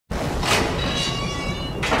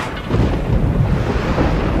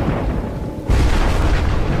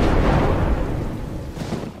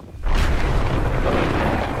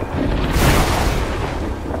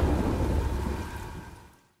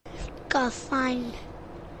find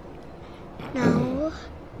now.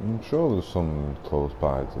 I'm sure there's some close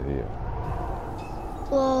by to here.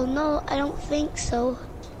 Well, no, I don't think so.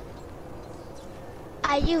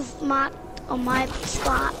 You've marked on my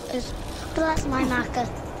spot as, but that's my marker.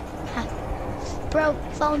 Bro,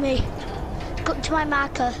 follow me. Go to my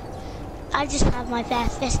marker. I just have my bare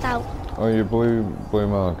fist out. Oh, your blue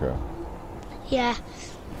marker? Yeah.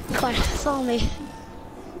 Come on, follow me.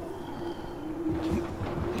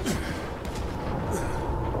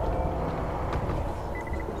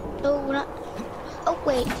 No, we're not. Oh,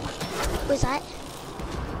 wait. What's that?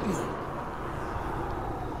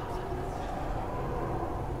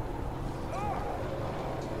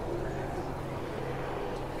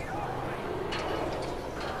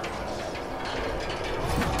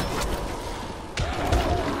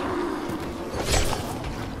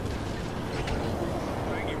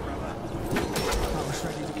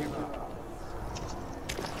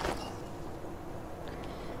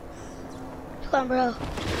 Come on, bro.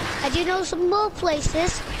 I do know some more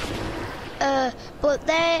places, but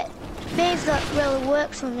they've not really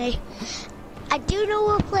worked for me. I do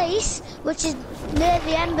know a place which is near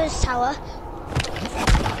the Embers Tower.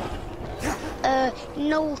 You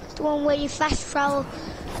know the one where you fast travel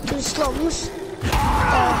to the slums.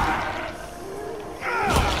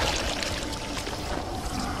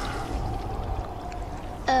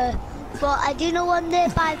 Well, I do know one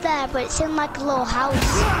nearby there, but it's in like a little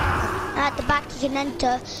house. And at the back you can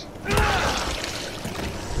enter.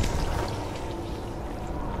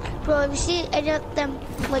 Bro, if you see any of them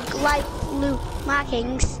like light blue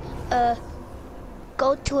markings,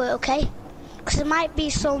 go to it, okay? Because there might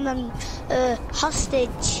be some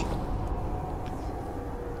hostage.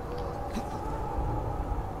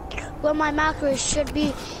 Where my marker is should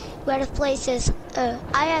be where the place is.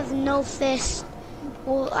 I have no fist.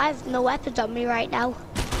 Well, I have no weapons on me right now.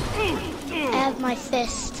 I have my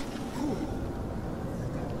fist.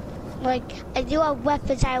 Like, I do have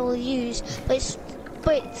weapons I will use, but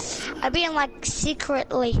I'm being like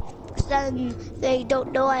secretly, so then they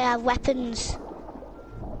don't know I have weapons.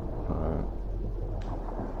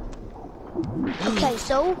 Okay,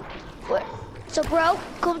 so bro,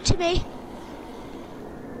 come to me.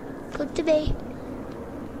 Come to me.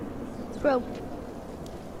 Bro.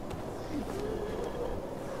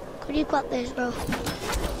 Could you got this, bro?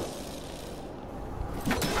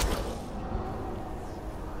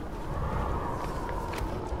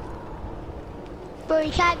 Bro,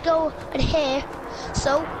 you can't go in here.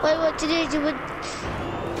 So what you want to do is you would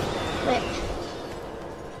wait.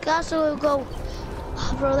 Also we'll go.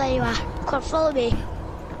 Oh, bro, there you are. Come on, follow me.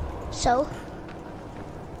 So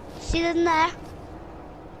see them there?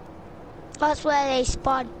 That's where they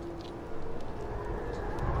spawn.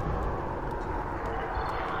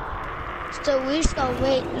 So we just gotta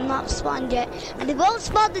wait and not spawn yet. And they won't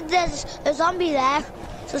spawn that there's a zombie there.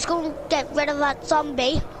 So let's go get rid of that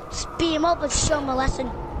zombie. Speed him up and show him a lesson.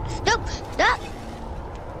 Nope, no.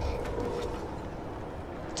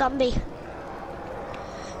 Zombie.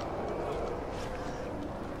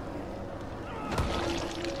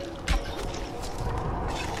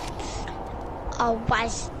 Oh, why?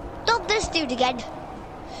 Stop this dude again.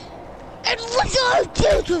 And look at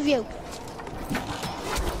how with you.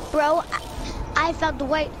 Bro, I found a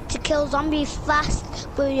way to kill zombies fast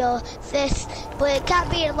with your fist, but it can't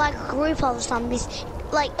be like a group of zombies.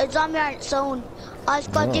 Like a zombie on its own. All it's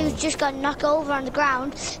gotta do is just gotta knock over on the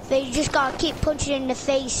ground, then you just gotta keep punching in the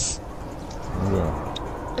face.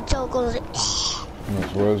 Yeah. Until it goes.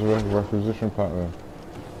 Where's the requisition pack then?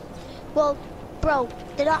 Well, bro,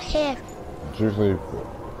 they're not here. It's usually,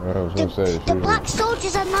 I was gonna say, the black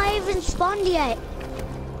soldiers are not even spawned yet.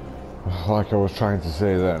 Like I was trying to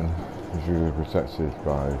say then, it's usually protected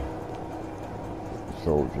by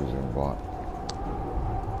soldiers in black.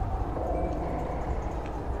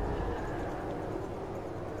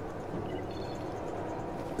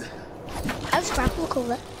 I was grapple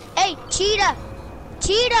cover. Hey, cheater!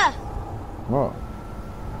 Cheater! What?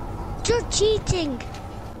 You're cheating!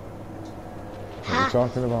 What are you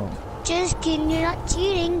talking about? Just kidding, you're not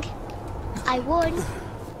cheating. I won.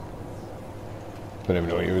 Didn't even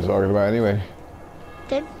know what you were talking about anyway.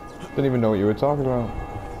 Didn't even know what you were talking about.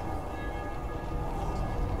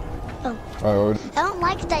 Oh. I don't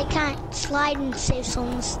like that you can't slide and save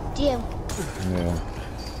someone's deal. Yeah.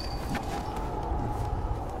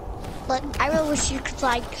 Like, I really wish you could,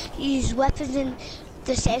 like, use weapons in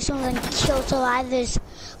the save someone and kill survivors.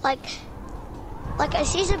 Like, I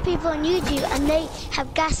see some people on YouTube and they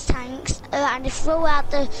have gas tanks and they throw out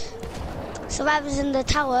the survivors in the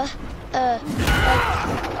tower.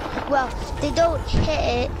 Well, they don't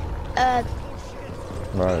hit it,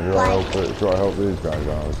 Right, you like, want to help these guys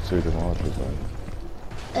out? There's 2 demolishers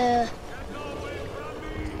then.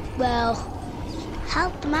 Well,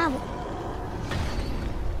 help them out.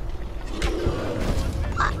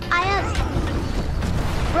 I have,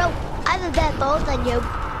 bro, I have a better bow than you.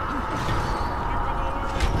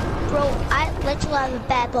 Bro, I literally have a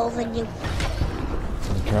better bow than you.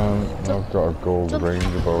 You can't, I've got a gold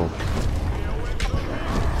ranger bow.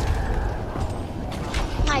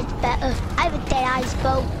 Mine's better. I have a dead eyes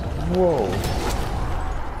bow. Whoa.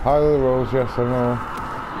 High the rolls, yes I know.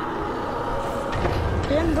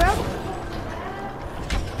 Them, bro.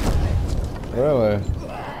 Really?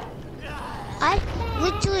 I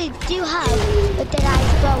literally do have a dead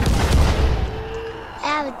eyes bow. I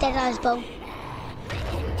have a dead eyes bow.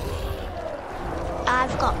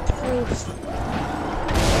 I've got proof.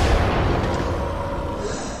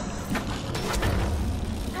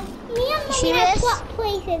 Me and Mommy have swapped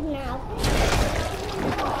places now.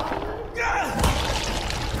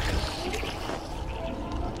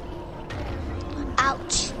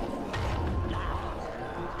 Ouch.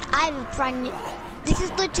 I have a brand new... This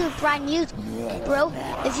is literally brand new, bro.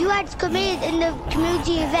 If you had come in the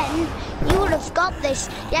community event, you would have got this.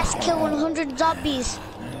 Yes, kill 100 zombies.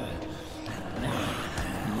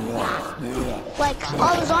 Like,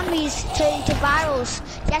 all the zombies turn into virals.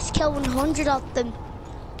 Yes, kill 100 of them.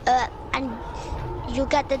 And you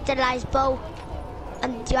get the dead eyes bow.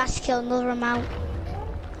 And you have to kill another amount.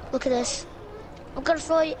 Look at this. I'm gonna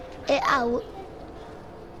throw it out.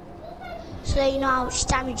 So you know how much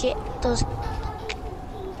damage it does.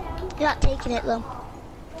 You're not taking it though.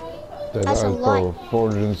 That's a lot.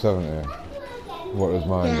 470. What does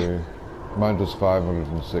mine do? Mine does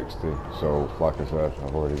 560. So, like I said,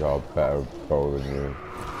 I've already got a better bow than you.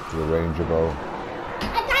 The ranger bow.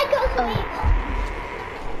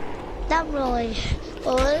 That really,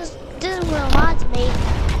 well, this doesn't really matter to me,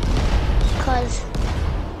 because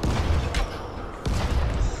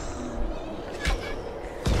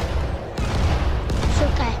it's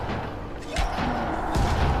okay.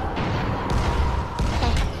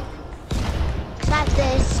 Okay. Cause I have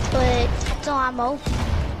this, but it's no ammo.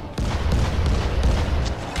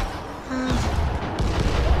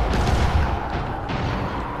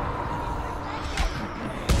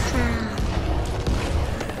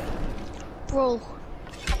 Bro.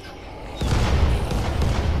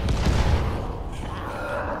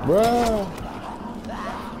 Well,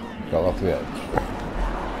 got off the edge.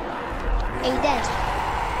 Are you dead?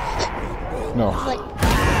 No. Like,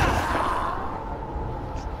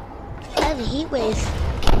 I have a heat wave.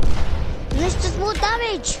 And this does more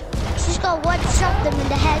damage. She's got one shot them in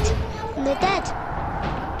the head, and they're dead.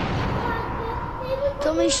 Do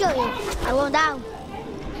you want me to show you? I went down.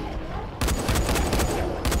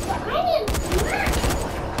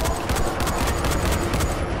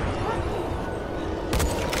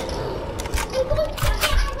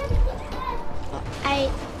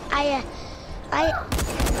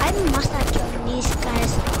 I must not join these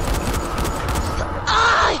guys.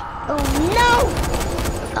 Oh no!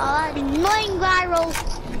 Oh, annoying viral.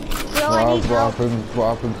 Bro, I need help. What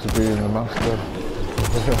happens to being the master?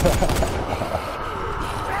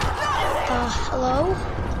 Hello?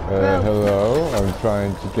 Hello, I'm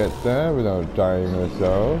trying to get there without dying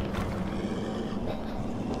myself.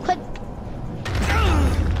 Quick.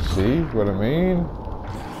 See what I mean?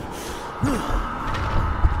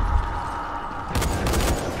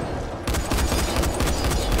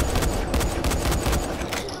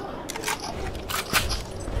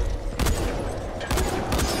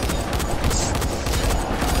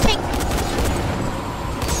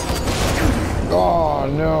 Oh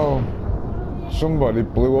no! Somebody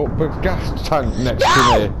blew up a gas tank next to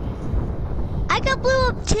me. I got blew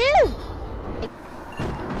up too.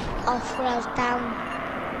 Off when I was down.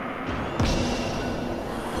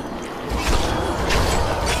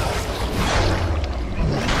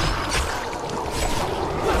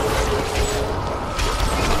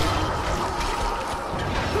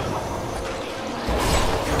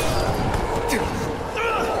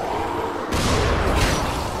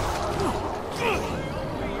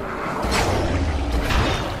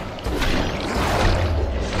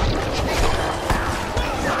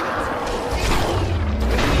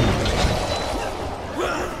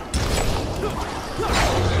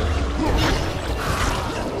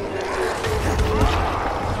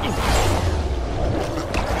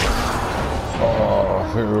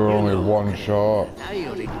 I think we were only one shot.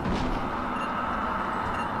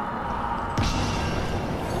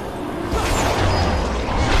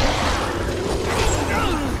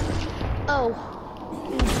 Oh.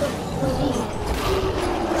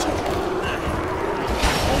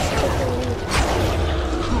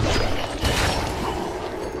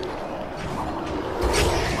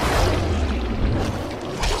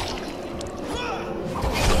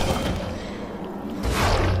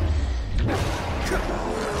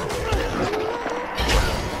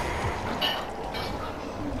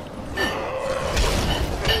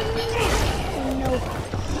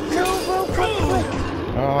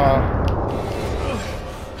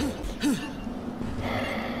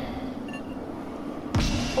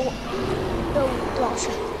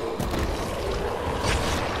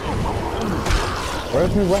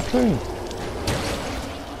 Where's my weapon?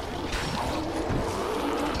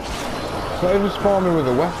 It's not even spawned me with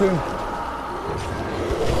a weapon.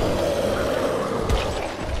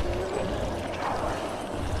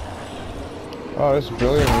 Oh, this is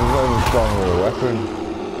brilliant. It's not even spawned me with a weapon.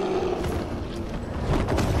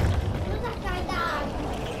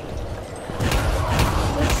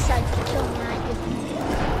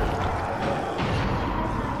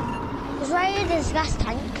 Gas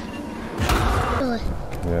tank. Really?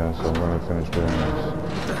 Yeah, so I'm going to finish doing this.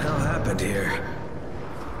 What the hell happened here?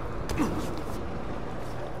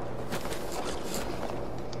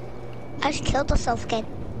 I just killed myself again.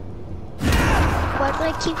 Why do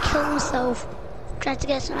I keep killing myself? Trying to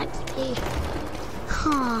get some XP.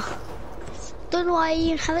 Huh. Don't know why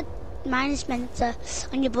you have a minus mentor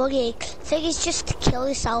on your buggy. I think it's just to kill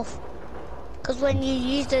yourself. Because when you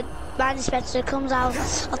use the minus mentor, it comes out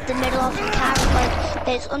of the middle of the car, like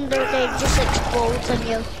it's under there, it just explodes on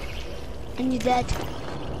you. And you're dead.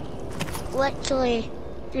 Literally,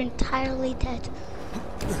 you're entirely dead.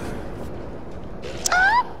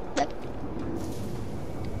 Ah!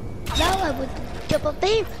 No, I would double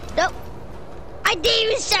beam. No, I didn't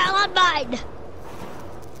even sell on mine.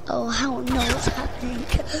 Oh, I don't know what's happening.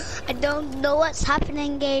 I don't know what's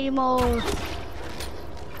happening anymore.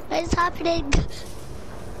 What's happening?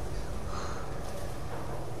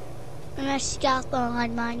 Unless you got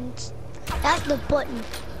online mines. That's the button.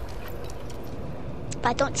 But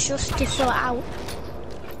I don't trust to throw it out.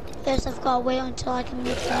 First I've got to wait until I can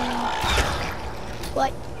make it.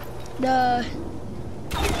 What? No.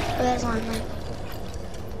 Oh, there's online.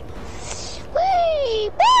 Whee!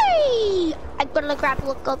 Whee! I'm gonna grab a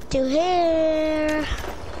look up to here.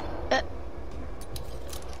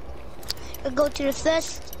 I'll go to the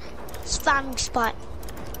first farming spot.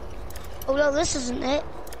 Oh no, this isn't it.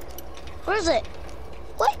 Where is it?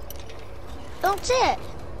 What? I don't see it.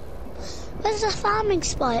 Where's the farming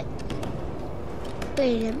spot?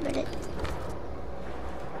 Wait a minute.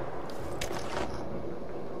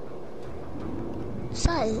 Is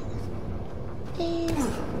that it?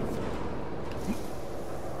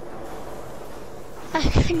 I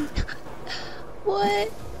can.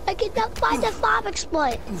 What? I cannot find the farming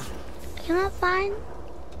spot. I cannot find.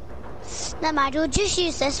 Never mind, we'll just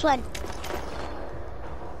use this one.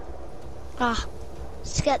 Ah,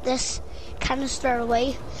 let's get this canister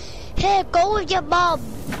away. Here, go with your mom.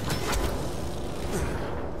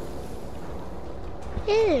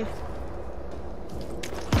 Here.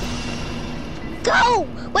 Go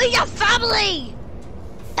with your family.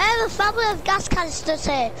 I have a family of gas canisters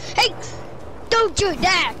here. Hey, don't do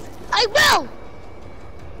that. I will.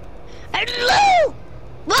 Hello.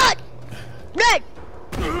 What? Red.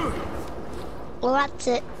 Well, that's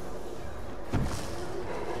it.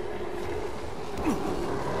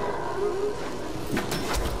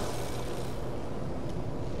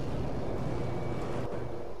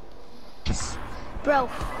 Bro,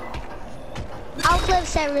 I'll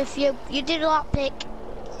live there with you. You did a lockpick.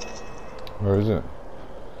 Where is it?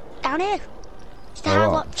 Down here. It's the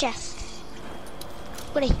hard lock chest.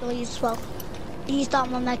 I'm gonna heal you as well. I used all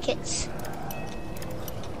my medkits.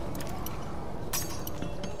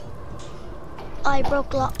 Oh, I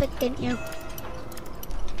broke a lockpick, didn't you?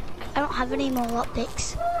 I don't have any more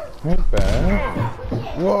lockpicks. Hey, bear.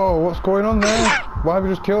 Whoa, what's going on there? Why have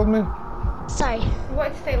you just killed me? Sorry. You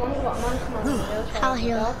wanted to stay longer, but man, come on. I'll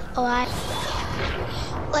heal. Alright.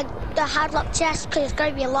 Like the hard lock chest, because it's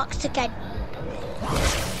going to be a locked again.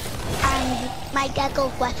 And my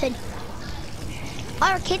gaggle weapon.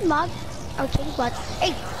 Or a kid mod. Or a kid mod.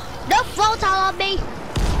 Hey, no volatile on me!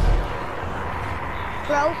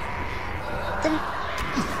 Bro. Then,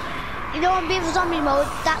 you know, on Beaver Zombie mode,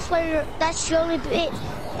 that's the only bit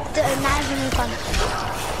that a knife move on.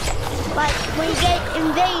 Like, when you get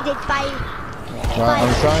invaded by... Right,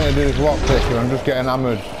 I'm trying to do this lockpick and I'm just getting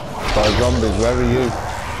hammered by zombies. Where are you?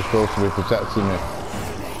 You're supposed to be protecting me.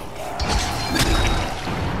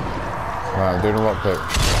 Right, I'm doing a lockpick.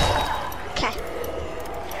 Okay.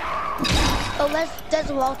 Oh, there's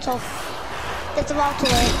a water. There's a water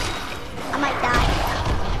there. I might die.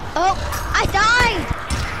 Oh, I died!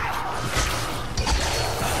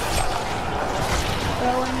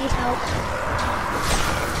 Bro, I need help.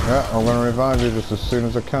 Yeah, I'm going to revive you just as soon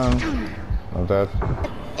as I can. I'm dead.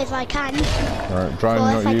 If I can. Right, try and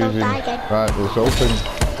not using... Right, it's open.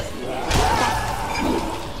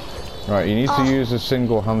 Right, you need to use a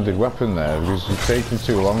single-handed weapon there because you're taking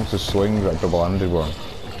too long to swing that double-handed one.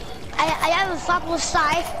 I have a fabulous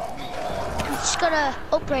scythe. I'm just gonna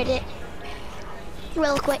upgrade it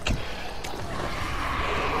real quick.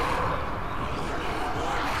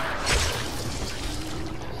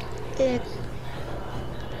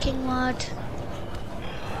 King mod.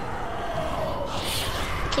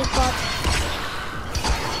 King mod.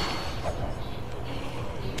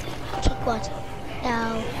 King mod.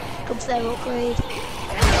 Now, go for their upgrade.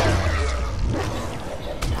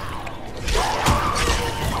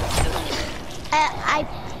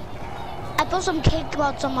 I put some king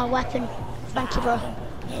mods on my weapon. Thank you, bro.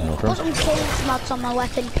 Okay. Put some king mods on my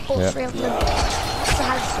weapon. All Yep. 3 of them. It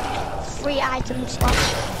has 3 item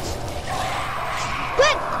slots.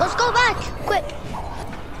 Quick! Let's go back! Quick!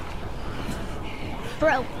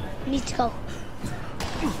 Bro, we need to go.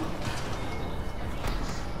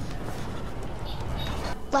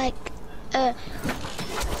 Like,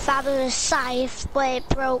 fabulous scythe, but it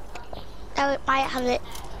broke. Now it might have it.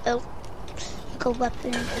 Oh, good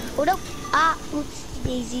weapon. Oh no! Ah, oops,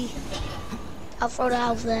 daisy. I'll throw that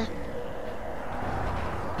over there.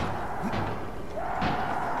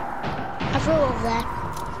 I threw it over there.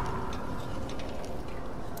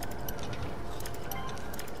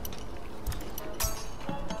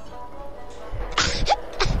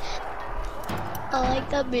 I like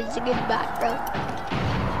that music in the background.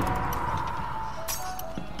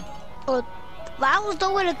 Oh, that was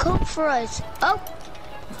nowhere to come for us. Oh,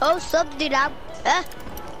 something out.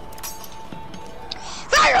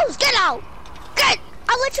 Virus, get out! Get!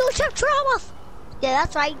 I'll let you check trauma. Yeah,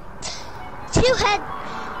 that's right. 2 head.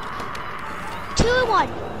 2 in 1.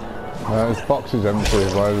 This box is empty.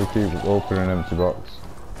 Why do we keep opening an empty box?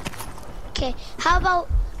 Okay, how about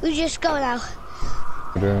we just go now?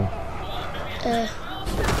 What are you doing?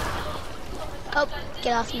 Oh,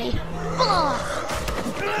 get off me. Oh.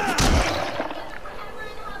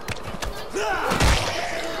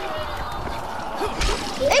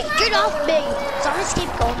 Hey, get off me! Zombies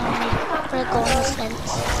keep going on me. I'm gonna go on this fence.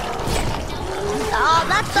 Oh,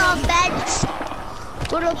 that's our fence!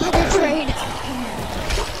 We're up in the train.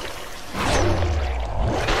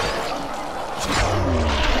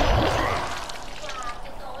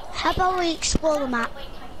 How about we explore the map?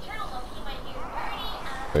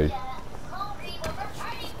 Hey.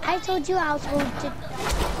 I told you I was going to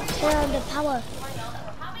turn on the power.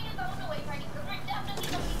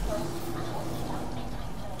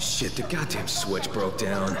 Shit, the goddamn switch broke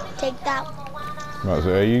down. Take that. Right,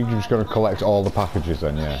 so are you just going to collect all the packages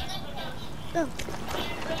then, yeah? Oh.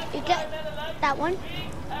 You get that one?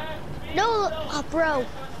 No, oh, bro.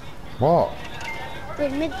 What?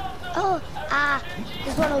 Wait a minute. Oh,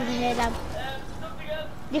 there's one over here now.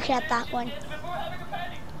 You can have that one.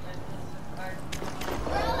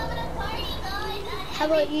 How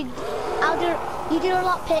about you? You do a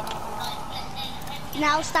lockpick.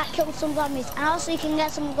 Now I'll start killing some zombies. And also you can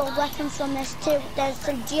get some gold weapons from this too. There's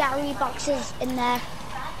some GRE boxes in there.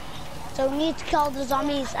 So we need to kill the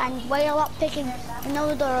zombies, and while you're lockpicking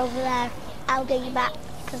another door over there, I'll get you back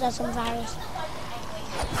because there's some virus.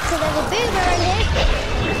 So there's a boomer in here.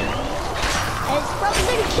 And it's probably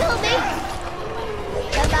going to kill me.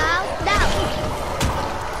 Come out now.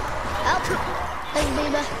 Oh, there's a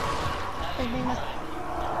boomer. There's a boomer.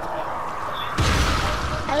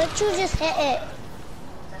 I literally just hit it.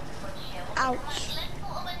 Ouch.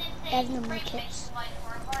 There's no more kits.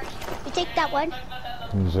 You take that one.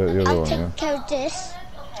 Is that the other I'll one, take yeah? care of this.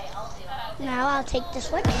 Now I'll take this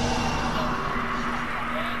one.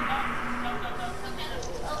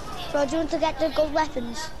 Bro, do you want to get the gold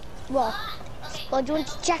weapons? What? Or do you want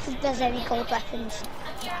to check if there's any gold weapons?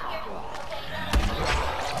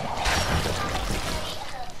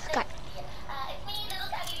 Okay.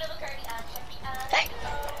 Hey!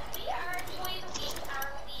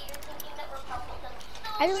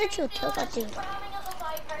 I just let you kill that dude.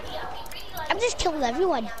 I'm just killing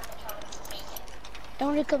everyone. The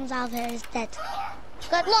one who comes out there is dead.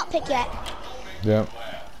 Got lockpick yet? Yeah.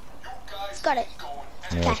 Got it.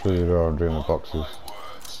 Yeah, Okay. that's what you're doing the boxes.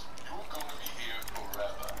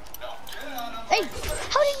 Hey,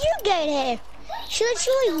 how did you get here? She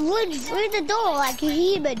literally lived through the door like a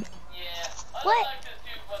human. What?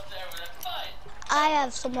 I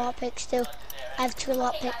have some lockpicks too. I have 2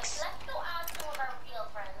 lockpicks.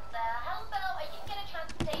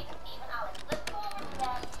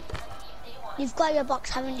 You've got your box,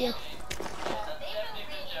 haven't you?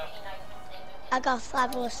 I got a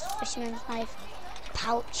fabulous fisherman's knife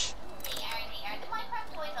pouch.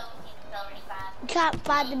 You can't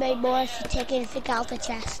find them anymore if you take anything out of the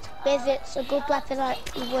chest. But if it's a good weapon that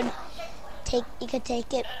you would take, you can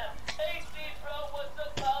take it.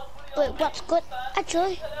 But what's good,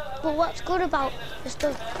 actually? But what's good about the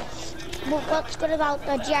stuff? But what's good about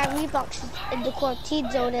the GRE boxes in the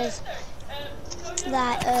quarantine zone is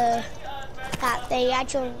that that they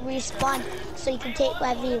actually respawn, so you can take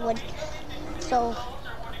whatever you want. So,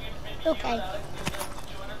 okay.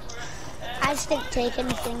 I just didn't take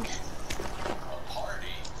anything.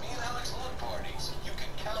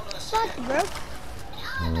 Fuck, bro.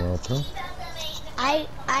 Okay. I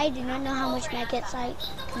do not know how much maggots I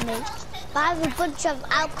can make. But I have a bunch of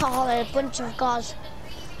alcohol and a bunch of gauze.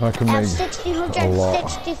 I can I have make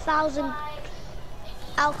 660,000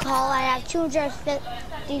 alcohol. I have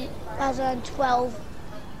 250,012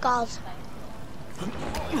 gauze.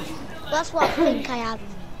 That's what I think I have.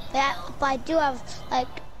 But I do have like